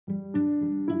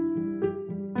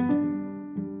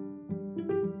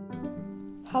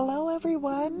Hello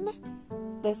everyone,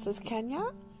 this is Kenya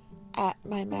at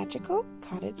My Magical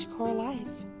Cottagecore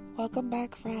Life. Welcome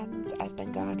back, friends. I've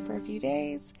been gone for a few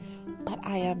days, but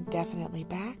I am definitely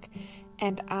back,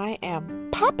 and I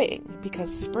am popping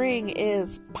because spring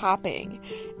is popping.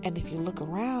 And if you look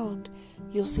around,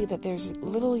 you'll see that there's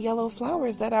little yellow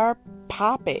flowers that are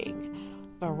popping.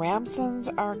 The ramsons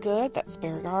are good, that's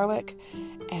spare garlic,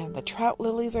 and the trout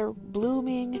lilies are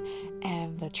blooming,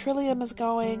 and the trillium is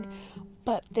going.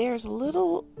 But there's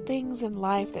little things in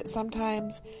life that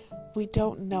sometimes we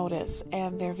don't notice,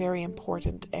 and they're very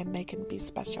important, and they can be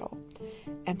special.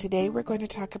 And today we're going to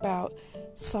talk about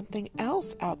something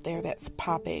else out there that's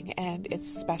popping, and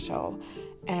it's special,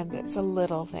 and it's a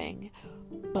little thing.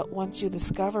 But once you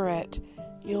discover it,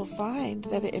 you'll find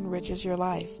that it enriches your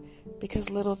life,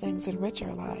 because little things enrich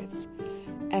our lives.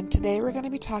 And today we're going to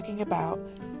be talking about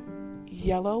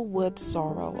yellow wood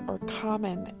sorrel, or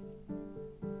common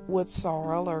wood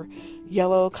sorrel, or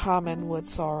yellow common wood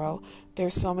sorrel.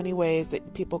 There's so many ways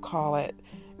that people call it,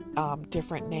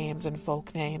 different names and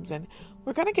folk names, and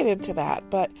we're going to get into that.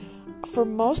 But for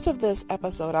most of this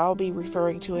episode, I'll be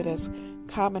referring to it as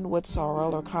common wood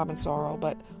sorrel or common sorrel,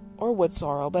 or wood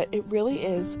sorrel, but it really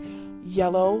is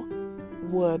yellow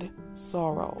wood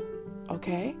sorrel.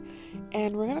 Okay?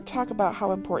 And we're going to talk about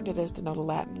how important it is to know the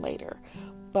Latin later.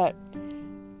 But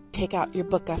take out your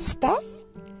book of stuff,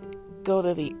 go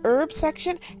to the herb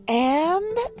section and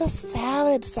the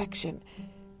salad section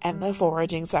and the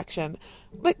foraging section.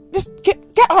 Like, just get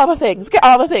all the things,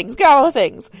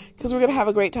 because we're going to have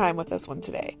a great time with this one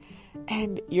today.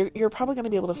 And you're probably going to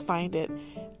be able to find it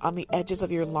on the edges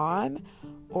of your lawn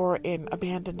or in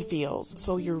abandoned fields.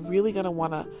 So you're really going to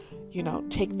want to,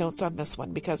 take notes on this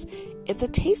one, because it's a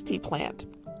tasty plant.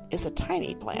 It's a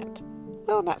tiny plant.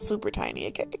 Well, not super tiny.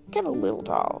 It get a little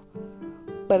tall.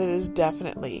 But it is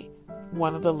definitely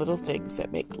one of the little things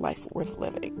that make life worth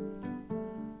living.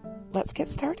 Let's get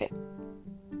started.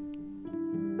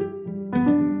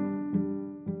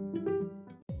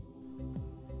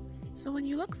 So when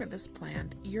you look for this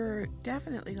plant, you're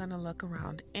definitely going to look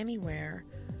around anywhere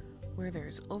where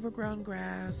there's overgrown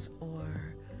grass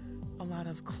or a lot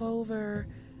of clover.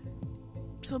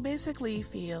 So basically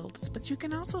fields, but you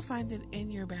can also find it in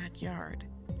your backyard.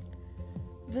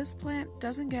 This plant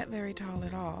doesn't get very tall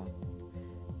at all,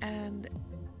 and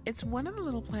it's one of the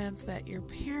little plants that your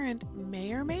parent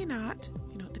may or may not,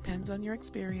 it depends on your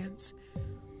experience.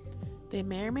 They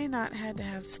may or may not had to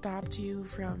have stopped you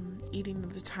from eating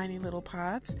the tiny little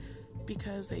pods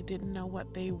because they didn't know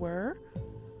what they were.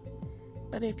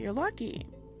 But if you're lucky,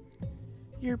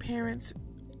 your parents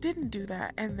didn't do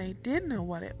that, and they did know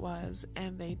what it was,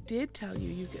 and they did tell you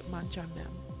you could munch on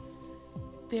them.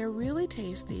 They're really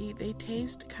tasty. They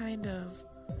taste kind of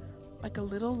like a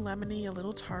little lemony, a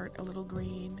little tart, a little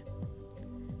green,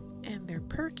 and they're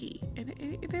perky, and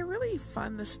they're really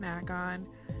fun to snack on,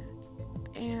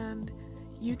 and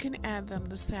you can add them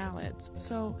to salads.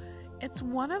 So it's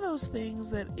one of those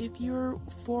things that if you're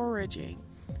foraging,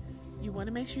 you want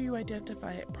to make sure you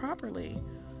identify it properly.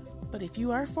 But if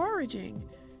you are foraging,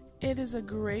 it is a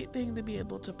great thing to be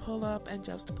able to pull up and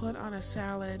just put on a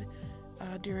salad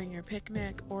during your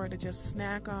picnic, or to just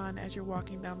snack on as you're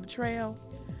walking down the trail.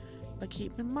 But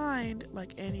keep in mind,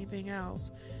 like anything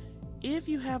else, if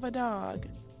you have a dog,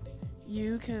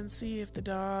 you can see if the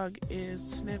dog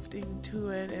is sniffing to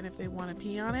it and if they want to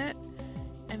pee on it.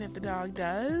 And if the dog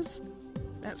does,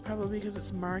 that's probably because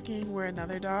it's marking where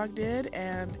another dog did,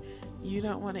 and you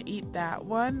don't want to eat that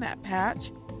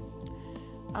patch.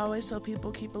 I always tell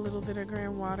people keep a little vinegar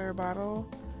and water bottle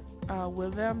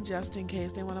with them, just in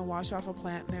case they want to wash off a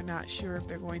plant and they're not sure if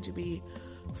they're going to be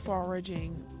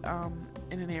foraging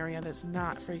in an area that's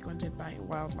not frequented by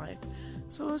wildlife.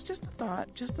 So it was just a thought.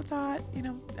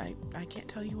 I can't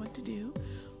tell you what to do.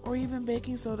 Or even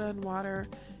baking soda and water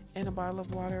in a bottle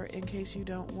of water in case you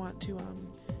don't want to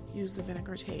use the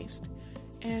vinegar taste.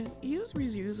 And use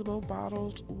reusable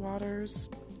bottled waters,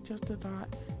 just a thought,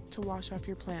 to wash off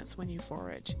your plants when you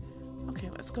forage. Okay,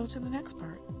 let's go to the next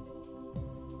part.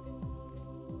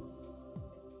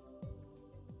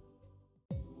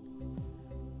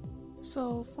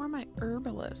 So for my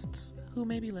herbalists who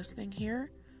may be listening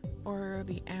here, or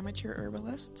the amateur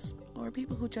herbalists, or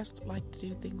people who just like to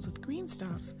do things with green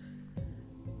stuff,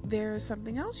 there's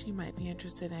something else you might be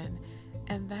interested in,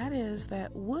 and that is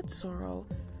that wood sorrel,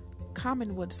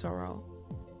 common wood sorrel,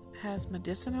 has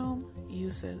medicinal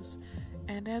uses.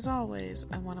 And as always,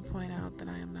 I want to point out that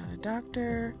I am not a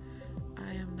doctor,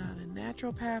 I am not a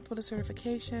naturopath with a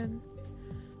certification.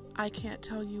 I can't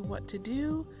tell you what to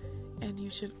do and you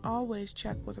should always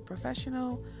check with a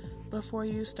professional before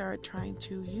you start trying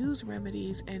to use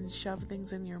remedies and shove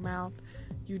things in your mouth.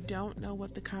 You don't know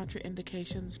what the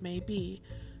contraindications may be,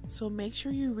 so make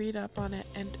sure you read up on it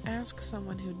and ask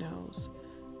someone who knows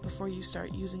before you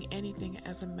start using anything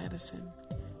as a medicine.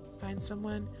 Find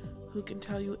someone who can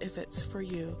tell you if it's for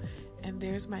you. And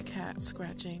there's my cat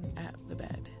scratching at the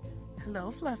bed. Hello,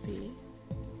 Fluffy.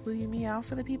 Will you meow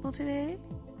for the people today?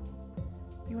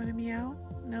 You want to meow?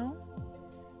 No?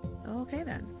 Okay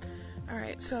then.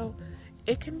 Alright, so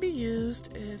it can be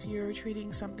used if you're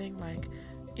treating something like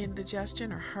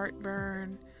indigestion or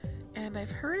heartburn. And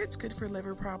I've heard it's good for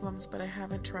liver problems, but I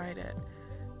haven't tried it.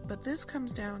 But this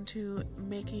comes down to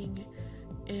making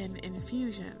an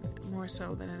infusion more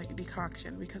so than a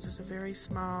decoction, because it's a very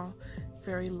small,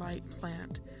 very light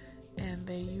plant, and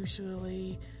they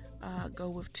usually go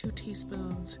with 2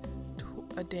 teaspoons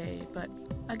a day. But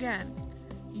again,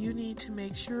 you need to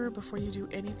make sure before you do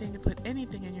anything and put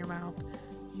anything in your mouth,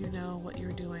 you know what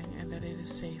you're doing and that it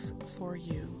is safe for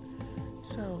you.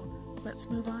 So let's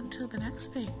move on to the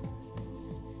next thing.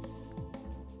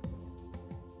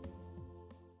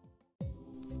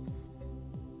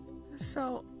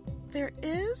 So there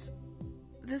is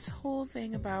this whole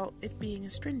thing about it being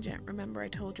astringent. Remember I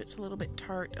told you it's a little bit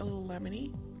tart, a little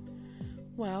lemony?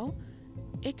 Well,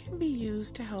 it can be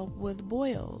used to help with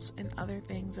boils and other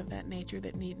things of that nature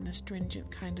that need an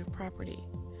astringent kind of property.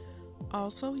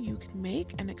 Also, you can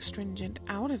make an astringent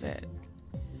out of it.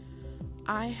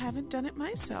 I haven't done it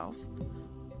myself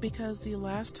because the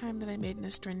last time that I made an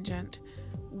astringent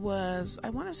was, I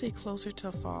want to say, closer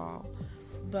to fall,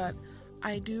 but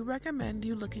I do recommend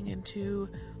you looking into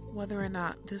whether or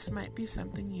not this might be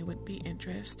something you would be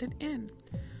interested in,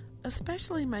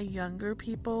 especially my younger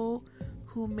people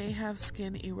who may have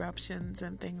skin eruptions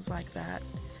and things like that.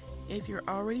 If you're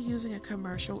already using a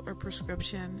commercial or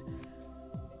prescription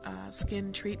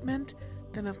skin treatment,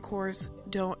 then of course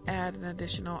don't add an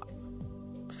additional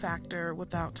factor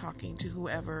without talking to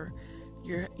whoever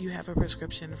you have a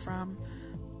prescription from.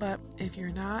 But if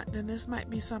you're not, then this might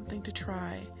be something to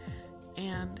try.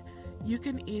 And you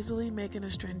can easily make an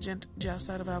astringent just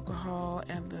out of alcohol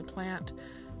and the plant.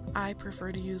 I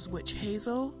prefer to use witch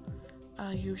hazel.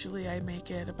 Usually I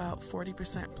make it about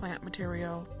 40% plant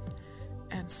material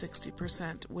and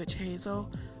 60% witch hazel.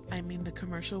 I mean the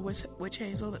commercial witch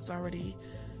hazel that's already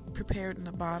prepared in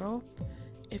a bottle.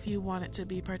 If you want it to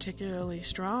be particularly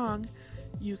strong,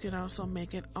 you can also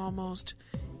make it almost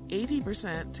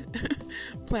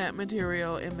 80% plant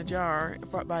material in the jar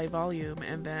by volume,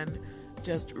 and then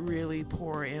just really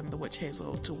pour in the witch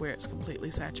hazel to where it's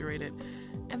completely saturated.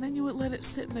 And then you would let it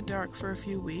sit in the dark for a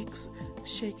few weeks,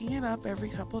 shaking it up every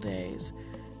couple days,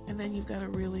 and then you've got a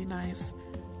really nice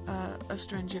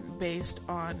astringent based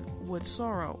on wood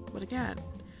sorrel. But again,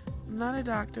 I'm not a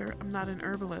doctor, I'm not an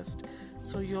herbalist,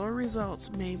 so your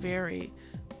results may vary,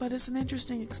 but it's an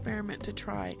interesting experiment to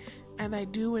try, and I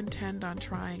do intend on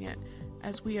trying it,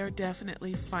 as we are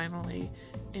definitely finally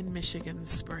in Michigan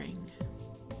spring.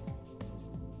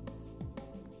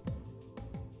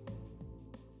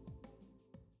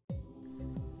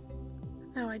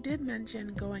 Now, I did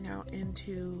mention going out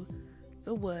into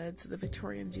the woods. The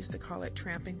Victorians used to call it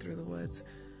tramping through the woods,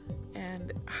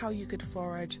 and how you could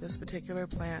forage this particular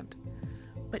plant.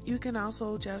 But you can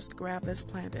also just grab this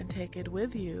plant and take it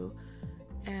with you.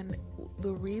 And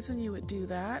the reason you would do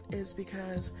that is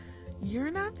because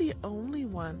you're not the only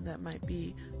one that might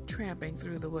be tramping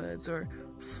through the woods or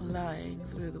flying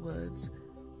through the woods.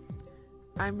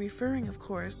 I'm referring, of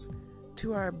course,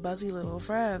 to our buzzy little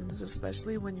friends,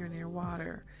 especially when you're near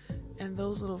water. And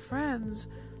those little friends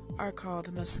are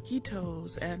called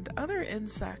mosquitoes and other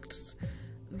insects.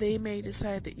 They may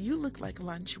decide that you look like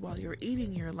lunch while you're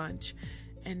eating your lunch,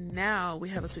 and now we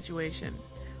have a situation.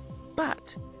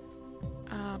 But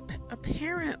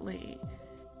apparently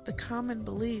the common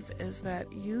belief is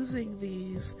that using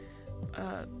these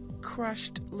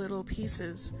crushed little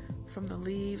pieces from the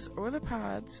leaves or the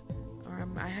pods, or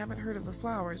I haven't heard of the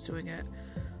flowers doing it,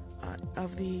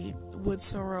 of the wood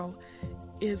sorrel,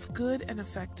 is good and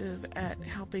effective at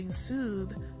helping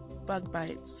soothe bug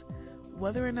bites.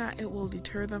 Whether or not it will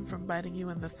deter them from biting you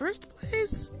in the first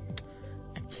place,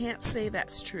 I can't say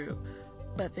that's true,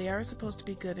 but they are supposed to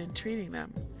be good in treating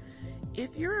them.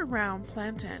 If you're around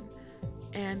plantain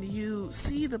and you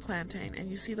see the plantain and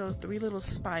you see those 3 little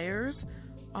spires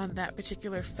on that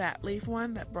particular fat leaf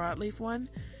one, that broadleaf one,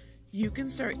 you can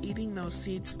start eating those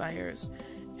seed spires.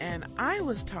 And I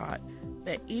was taught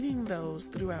that eating those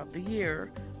throughout the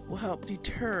year will help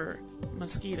deter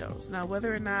mosquitoes. Now,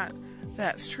 whether or not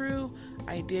that's true,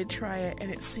 I did try it and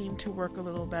it seemed to work a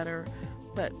little better.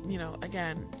 But,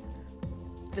 again,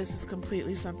 this is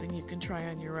completely something you can try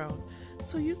on your own.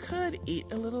 So you could eat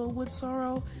a little wood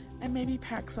sorrel and maybe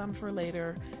pack some for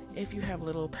later if you have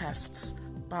little pests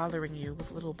bothering you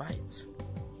with little bites.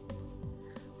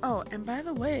 Oh, and by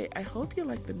the way, I hope you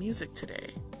like the music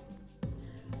today.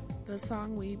 The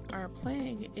song we are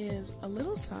playing is A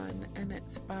Little Sun, and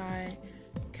it's by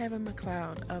Kevin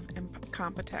MacLeod of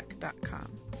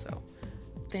Incompetech.com. So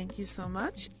thank you so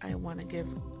much. I want to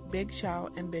give big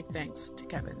shout and big thanks to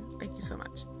Kevin. Thank you so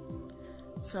much.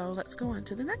 So let's go on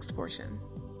to the next portion.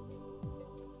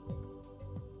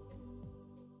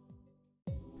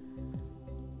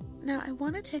 Now I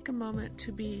want to take a moment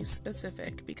to be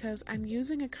specific because I'm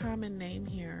using a common name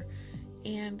here,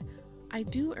 and I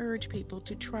do urge people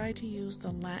to try to use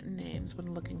the Latin names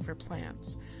when looking for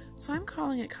plants. So I'm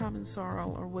calling it common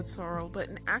sorrel or wood sorrel, but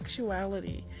in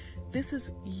actuality, this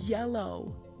is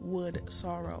yellow wood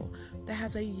sorrel that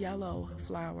has a yellow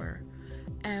flower.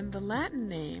 And the Latin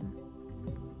name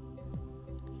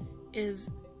is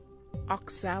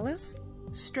Oxalis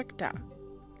stricta.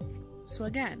 So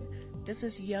again, this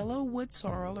is yellow wood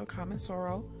sorrel or common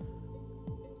sorrel,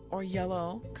 or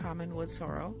yellow common wood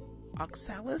sorrel,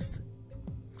 Oxalis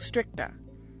stricta.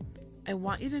 I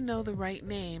want you to know the right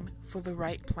name for the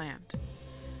right plant.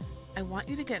 I want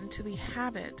you to get into the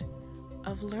habit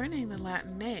of learning the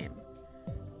Latin name,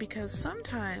 because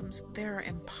sometimes there are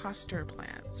imposter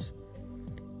plants.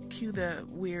 Cue the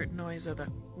weird noise of the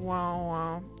wow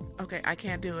wow. Okay, I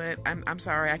can't do it. I'm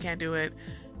sorry, I can't do it.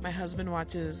 My husband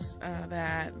watches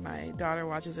that. My daughter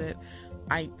watches it.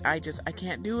 I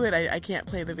can't do it. I can't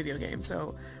play the video game.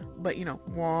 So, but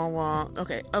wah wah.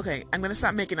 Okay. I'm gonna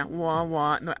stop making that wah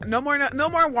wah. No more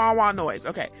wah wah noise.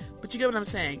 Okay, but you get what I'm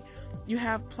saying. You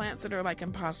have plants that are like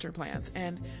imposter plants,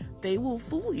 and they will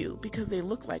fool you because they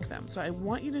look like them. So I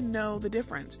want you to know the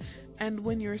difference. And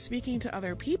when you're speaking to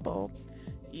other people,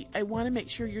 I want to make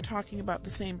sure you're talking about the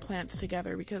same plants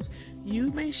together, because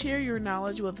you may share your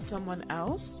knowledge with someone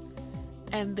else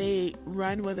and they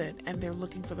run with it and they're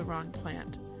looking for the wrong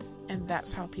plant. And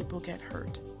that's how people get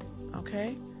hurt.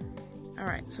 Okay? All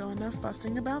right, so enough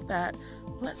fussing about that.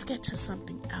 Let's get to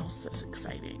something else that's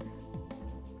exciting.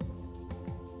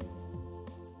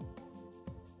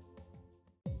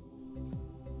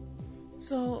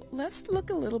 So let's look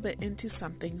a little bit into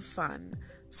something fun,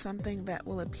 something that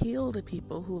will appeal to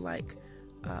people who like,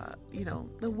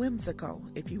 the whimsical,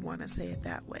 if you want to say it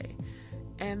that way.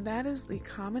 And that is the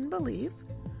common belief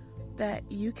that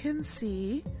you can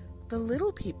see the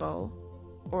little people,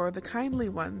 or the kindly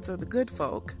ones, or the good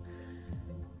folk,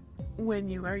 when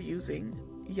you are using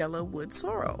yellow wood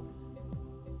sorrel.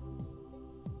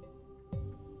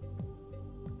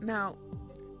 Now,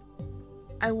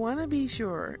 I want to be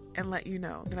sure and let you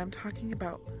know that I'm talking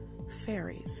about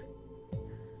fairies.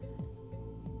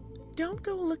 Don't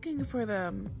go looking for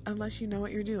them unless you know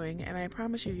what you're doing, and I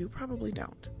promise you probably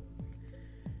don't.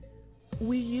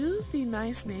 We use the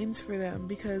nice names for them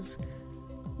because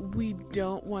we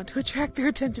don't want to attract their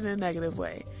attention in a negative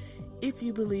way. If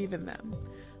you believe in them,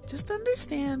 just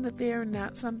understand that they are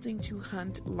not something to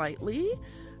hunt lightly,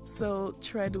 so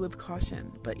tread with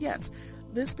caution. But yes,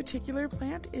 this particular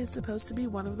plant is supposed to be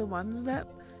one of the ones that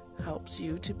helps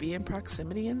you to be in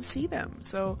proximity and see them.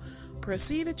 So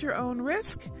proceed at your own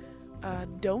risk.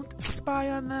 Don't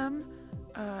spy on them.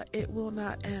 It will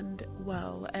not end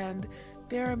well. And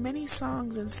there are many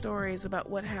songs and stories about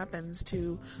what happens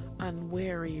to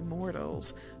unwary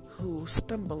mortals who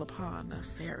stumble upon a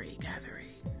fairy gathering.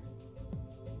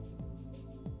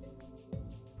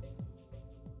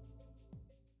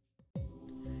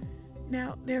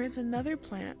 Now, there is another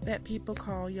plant that people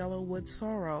call yellow wood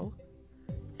sorrel,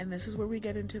 and this is where we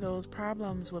get into those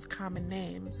problems with common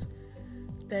names,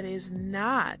 that is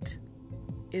not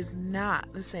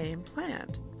the same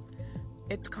plant.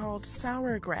 It's called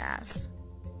sour grass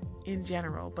in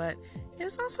general, but it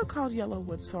is also called yellow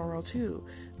wood sorrel too.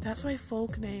 That's why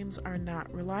folk names are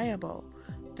not reliable.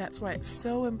 That's why it's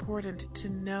so important to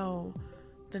know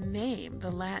the name,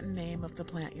 the Latin name of the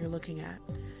plant you're looking at,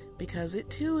 because it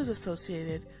too is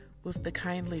associated with the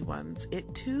kindly ones.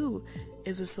 It too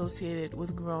is associated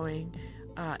with growing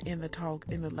in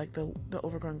the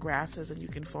overgrown grasses, and you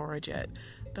can forage it.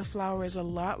 The flower is a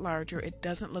lot larger. It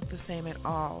doesn't look the same at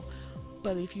all.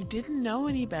 But if you didn't know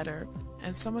any better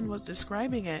and someone was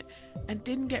describing it and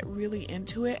didn't get really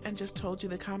into it and just told you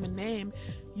the common name,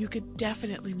 you could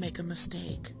definitely make a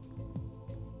mistake.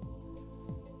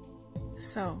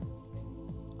 So,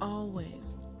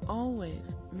 always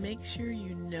make sure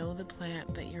you know the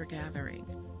plant that you're gathering.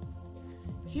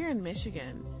 Here in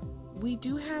Michigan, we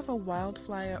do have a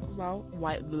wildflower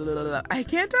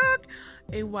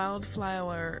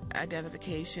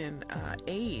identification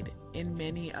aid in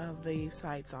many of the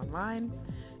sites online,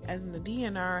 as in the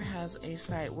DNR has a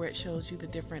site where it shows you the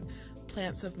different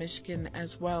plants of Michigan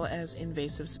as well as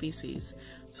invasive species,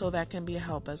 so that can be a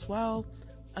help as well.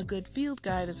 A good field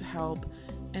guide is a help,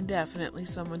 and definitely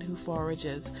someone who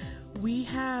forages. We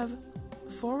have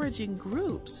foraging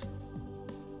groups,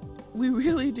 we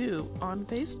really do, on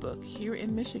Facebook here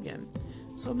in Michigan,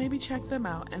 so maybe check them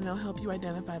out and they'll help you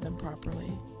identify them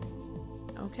properly.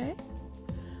 Okay?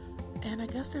 And I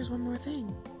guess there's one more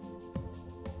thing.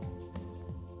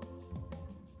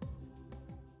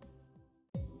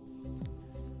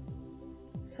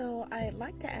 So I'd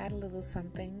like to add a little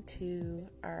something to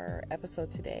our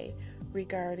episode today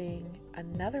regarding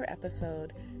another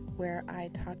episode where I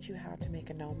taught you how to make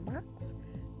a gnome box.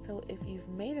 So if you've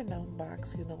made a gnome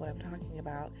box, you know what I'm talking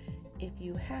about. If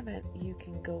you haven't, you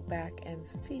can go back and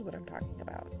see what I'm talking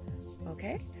about.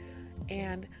 Okay?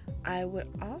 And I would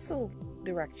also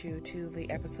direct you to the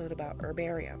episode about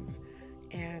herbariums.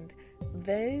 And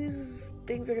these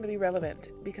things are going to be relevant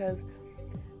because,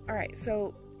 alright,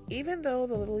 so even though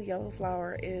the little yellow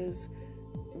flower is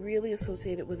really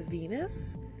associated with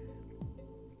Venus,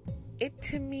 it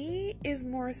to me is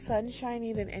more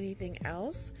sunshiny than anything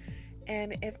else.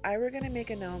 And if I were going to make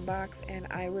a gnome box and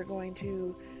I were going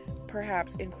to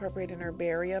perhaps incorporate an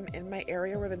herbarium in my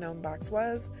area where the gnome box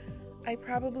was, I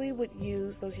probably would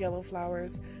use those yellow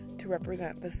flowers to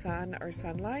represent the sun or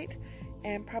sunlight,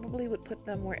 and probably would put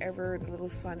them wherever the little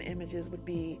sun images would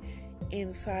be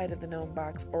inside of the gnome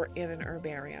box or in an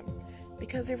herbarium,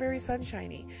 because they're very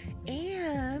sunshiny.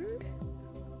 And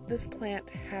this plant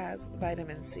has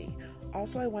vitamin C.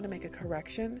 Also, I want to make a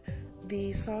correction.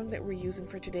 The song that we're using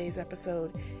for today's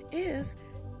episode is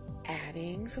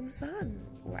Adding Some Sun.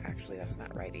 Well, actually, that's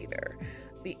not right either.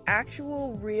 The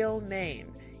actual real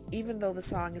name, even though the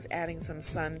song is Adding Some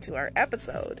Sun to our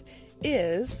episode,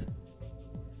 is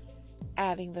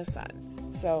Adding the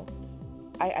Sun. So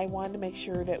I wanted to make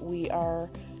sure that we are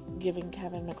giving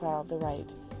Kevin MacLeod the right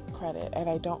credit, and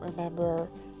I don't remember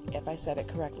if I said it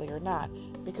correctly or not,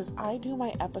 because I do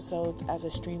my episodes as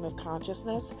a stream of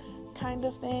consciousness kind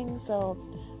of thing, so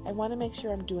I want to make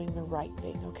sure I'm doing the right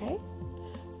thing, okay?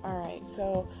 Alright,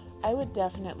 so I would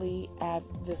definitely add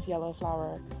this yellow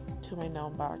flower to my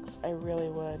gnome box. I really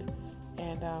would.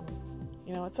 And,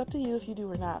 it's up to you if you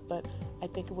do or not, but I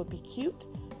think it would be cute,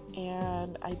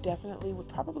 and I definitely would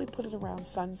probably put it around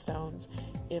sunstones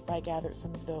if I gathered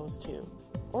some of those too,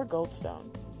 or goldstone,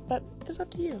 but it's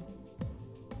up to you.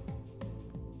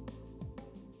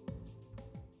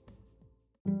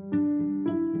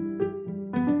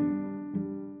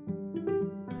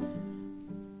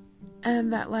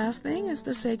 And that last thing is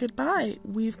to say goodbye.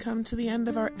 We've come to the end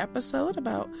of our episode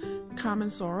about common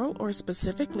sorrel, or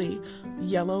specifically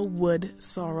yellow wood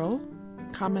sorrel,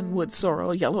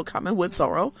 yellow common wood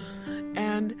sorrel.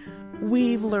 And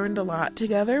we've learned a lot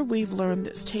together. We've learned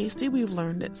it's tasty. We've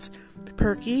learned it's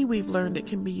perky. We've learned it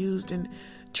can be used in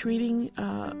treating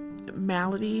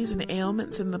maladies and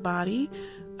ailments in the body.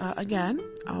 Again,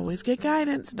 always get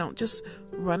guidance. Don't just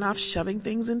run off shoving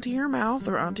things into your mouth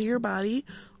or onto your body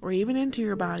or even into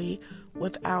your body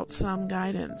without some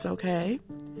guidance, okay?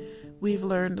 We've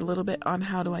learned a little bit on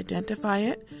how to identify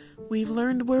it. We've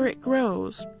learned where it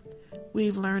grows.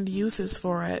 We've learned uses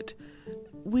for it.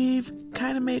 We've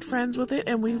kind of made friends with it,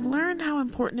 and we've learned how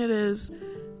important it is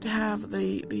to have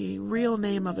the real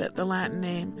name of it, the Latin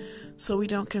name, so we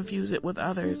don't confuse it with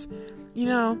others.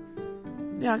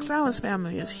 The oxalis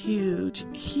family is huge,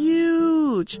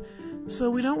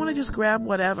 so we don't want to just grab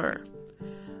whatever.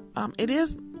 It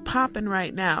is popping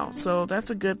right now, so that's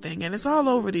a good thing, and it's all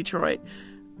over Detroit,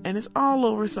 and it's all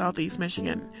over Southeast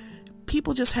Michigan.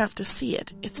 People just have to see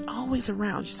it. It's always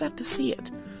around. You just have to see it.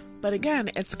 But again,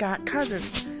 it's got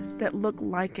cousins that look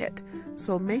like it,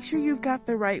 so make sure you've got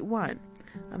the right one.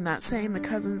 I'm not saying the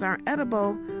cousins aren't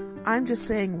edible. I'm just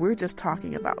saying we're just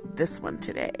talking about this one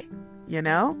today,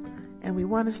 and we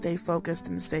want to stay focused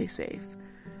and stay safe.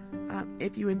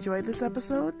 If you enjoyed this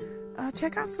episode,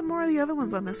 check out some more of the other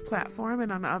ones on this platform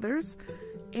and on others.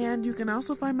 And you can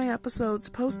also find my episodes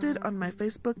posted on my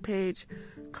Facebook page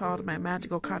called My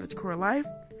Magical Cottagecore Life,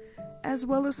 as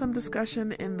well as some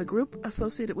discussion in the group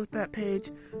associated with that page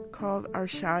called our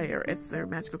Shire. It's their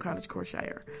Magical Cottagecore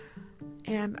Shire.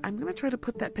 And I'm going to try to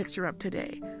put that picture up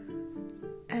today.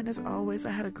 And as always,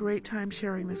 I had a great time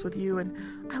sharing this with you, and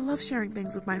I love sharing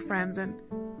things with my friends, and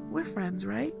we're friends,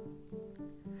 right?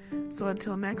 So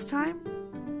until next time,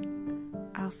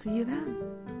 I'll see you then.